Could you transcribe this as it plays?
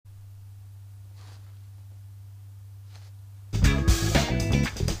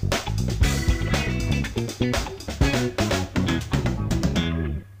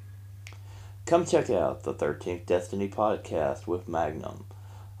Come check out the 13th Destiny podcast with Magnum.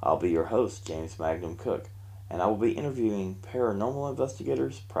 I'll be your host, James Magnum Cook, and I will be interviewing paranormal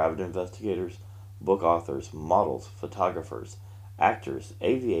investigators, private investigators, book authors, models, photographers, actors,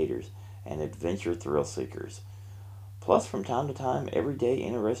 aviators, and adventure thrill seekers. Plus, from time to time, everyday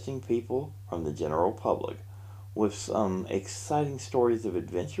interesting people from the general public with some exciting stories of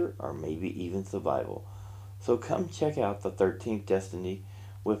adventure or maybe even survival. So come check out the 13th Destiny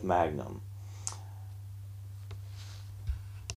with Magnum.